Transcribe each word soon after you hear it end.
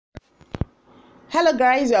Hello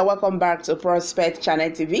guys, you are welcome back to Prospect Channel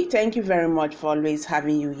TV. Thank you very much for always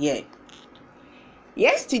having you here.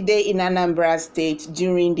 Yesterday in Anambra State,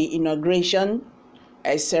 during the inauguration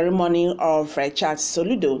ceremony of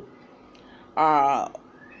SH0CKED,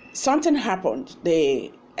 something happened.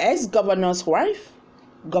 The ex-governor's wife,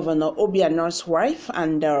 Governor Obiano'S wife,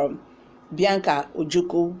 and Bianca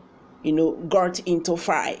got into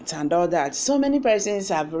fight and all that. So many persons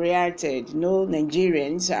have reacted.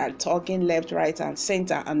 Nigerians are talking left, right, and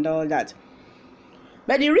center and all that.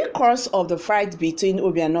 But the real cause of the fight between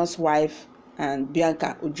Obiano'S wife and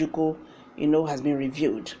Bianca has been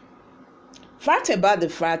revealed. Fact about the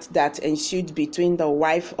fight that ensued between the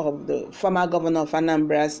wife of the former governor of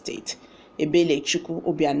Anambra State, SH0CKED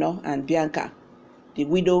Obiano, and Bianca, the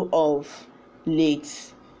widow of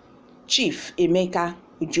late Chief Emeka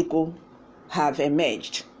Ojukwu, have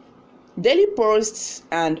emerged. Daily Posts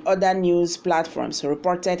and other news platforms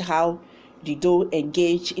reported how the duo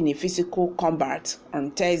engaged in a physical combat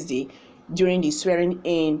on Thursday during the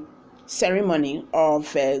swearing-in ceremony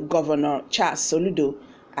of Governor SH0CKED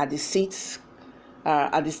at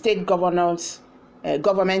the state governor's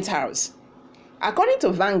government house. According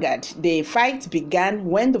to Vanguard, the fight began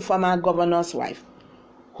when the former governor's wife,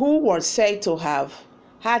 who was said to have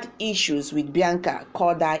had issues with Bianca,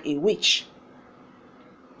 called her a witch.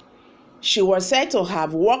 She was said to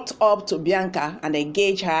have walked up to Bianca and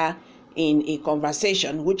engaged her in a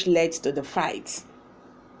conversation which led to the fight.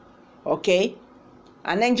 Okay?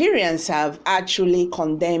 And Nigerians have actually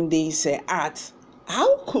condemned this act.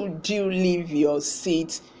 How could you leave your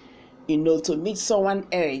seat, to meet someone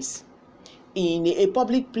else in a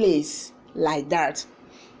public place like that?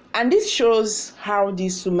 And this shows how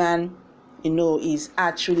this woman is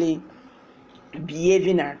actually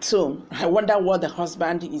behaving at home. I wonder what the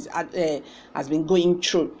husband has been going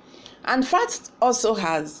through. And fact also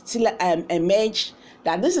has still emerged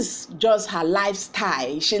that this is just her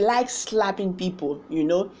lifestyle. She likes slapping people,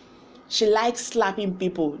 She likes slapping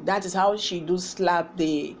people. That is how she do slap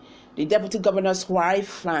the deputy governor's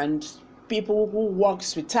wife and people who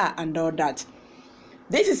works with her and all that.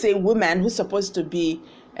 This is a woman who's supposed to be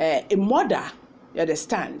a mother. You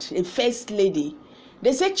understand? A first lady.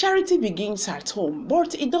 They say charity begins at home,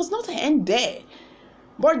 but it does not end there.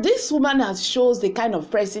 But this woman has shows the kind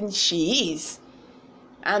of person she is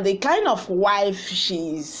and the kind of wife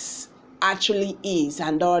she actually is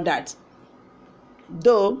and all that.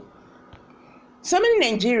 Though so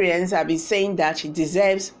many Nigerians have been saying that she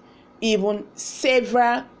deserves even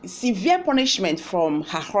severe punishment from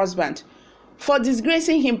her husband for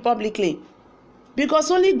disgracing him publicly.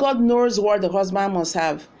 Because only God knows what the husband must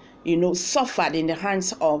have, suffered in the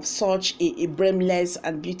hands of such a blameless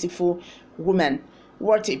and beautiful woman.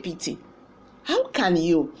 What a pity. How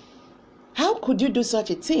could you do such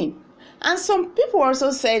a thing? And some people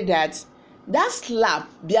also said that slap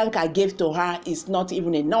Bianca gave to her is not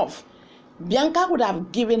even enough. Bianca would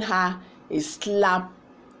have given her a slap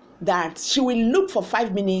that she will look for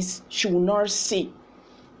 5 minutes, she will not see.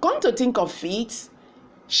 Come to think of it,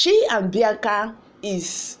 she and Bianca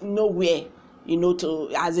is nowhere, no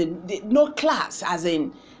class, as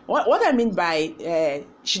in, what I mean by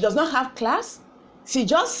she does not have class. She's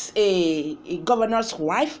just a governor's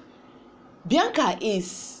wife. Bianca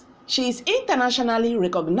she is internationally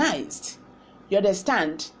recognized. You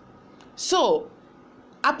understand? So,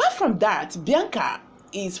 apart from that, Bianca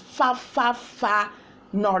is far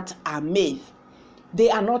not a maid. They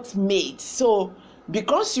are not maids. So,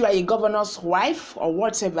 because you are a governor's wife or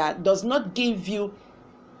whatever does not give you,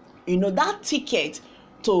 that ticket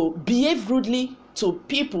to behave rudely to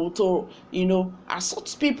people, to,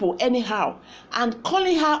 assault people anyhow, and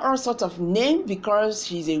calling her all sorts of names because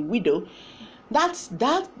she's a widow.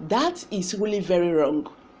 That is really very wrong.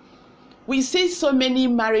 We see so many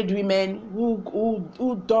married women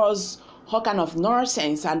who does all kind of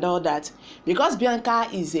nonsense and all that. Because Bianca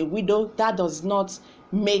is a widow, that does not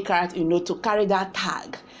make her, to carry that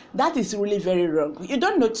tag. That is really very wrong. You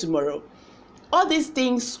don't know tomorrow. All these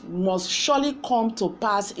things must surely come to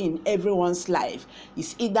pass in everyone's life.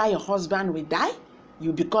 It's either your husband will die,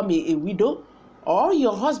 you become a widow, or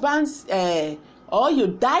your husband's, or you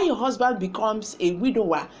die, your husband becomes a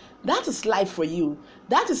widower. That is life for you.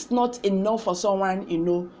 That is not enough for someone,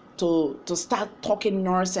 to start talking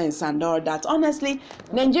nonsense and all that. Honestly,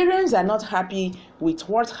 Nigerians are not happy with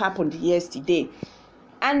what happened yesterday.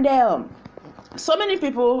 And so many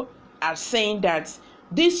people are saying that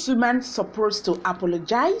this woman supposed to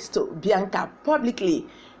apologize to Bianca publicly,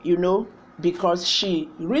 because she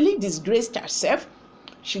really disgraced herself.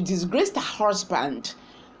 She disgraced her husband.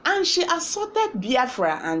 And she assaulted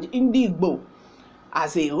Biafra and Indigbo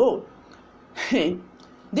as a whole.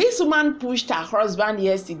 This woman pushed her husband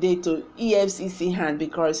yesterday to EFCC hand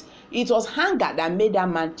because it was hunger that made that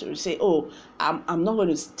man to say, oh, I'm not going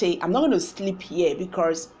to stay, I'm not going to sleep here,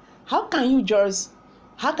 because how can you just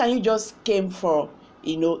came for,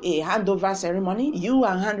 you know, a handover ceremony, you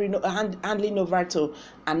are handing over to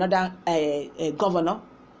another governor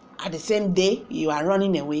at the same day you are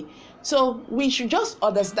running away. So we should just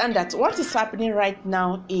understand that what is happening right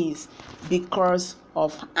now is because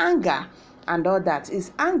of anger, and all that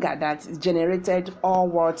is anger that is generated all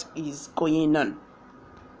what is going on.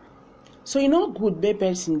 So you know, good baby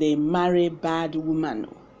person, they marry bad woman.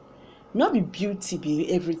 Not be beauty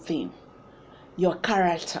be everything. Your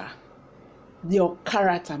character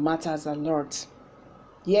matters a lot.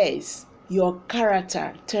 Yes, your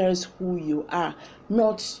character tells who you are,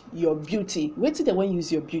 not your beauty. Wait till they won't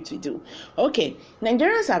use your beauty do. Okay,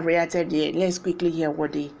 Nigerians have reacted here. Let's quickly hear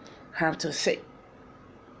what they have to say.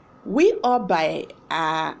 We all by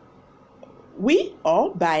our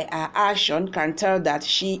action can tell that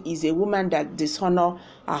she is a woman that dishonor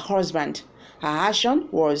her husband. Her action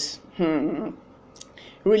was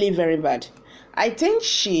really very bad. I think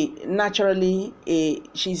she's naturally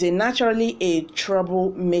a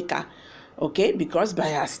troublemaker, okay, because by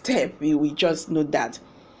her step we just know that.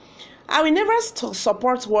 I will never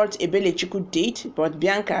support what Ebelechukwu did, but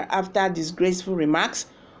Bianca, after disgraceful remarks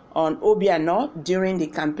on Obiano'S during the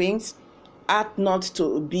campaigns, ought not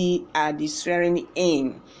to be at the swearing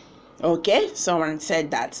in. Okay, someone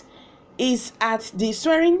said that. It's at the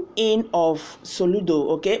swearing in of Soludo,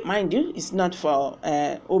 okay, mind you, it's not for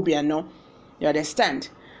Obiano, you understand?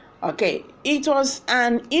 Okay, it was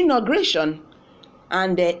an inauguration,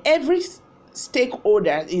 and every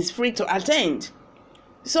stakeholder is free to attend.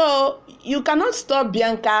 So you cannot stop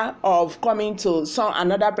Bianca of coming to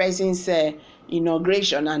another person's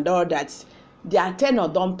inauguration and all that. Their tenure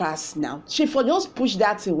don't pass now. She for just push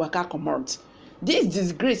that in waka comot. This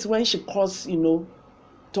disgrace when she calls, you know,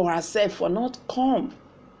 to herself for not come.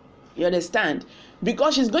 You understand?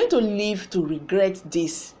 Because she's going to live to regret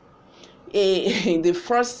this. The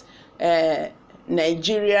first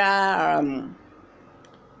Nigeria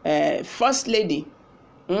first lady,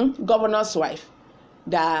 governor's wife,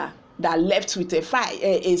 that left with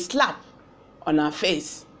a slap on her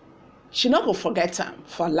face. She not go forget her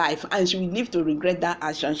for life, and she will live to regret that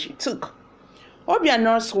action she took.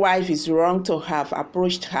 Obiano'S wife is wrong to have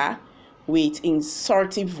approached her with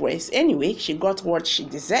insulting voice. Anyway, she got what she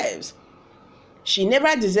deserves. She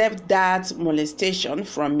never deserved that molestation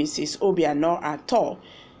from Mrs. Obiano at all.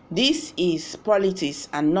 This is politics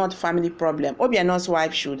and not family problem. Obiano'S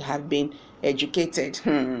wife should have been educated.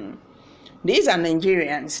 These are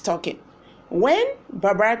Nigerians talking. When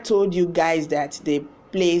Barbara told you guys that the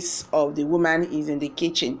place of the woman is in the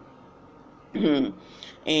kitchen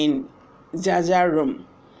in Zaza room,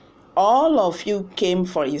 all of you came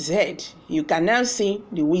for his head. You can now see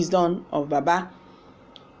the wisdom of Baba.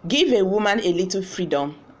 Give a woman a little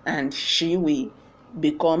freedom and she will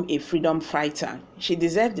become a freedom fighter. She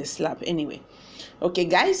deserves the slap anyway. Okay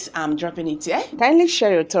guys, I'm dropping it here. Kindly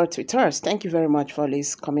share your thoughts with us. Thank you very much for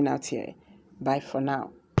always coming out here. Bye for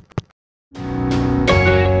now.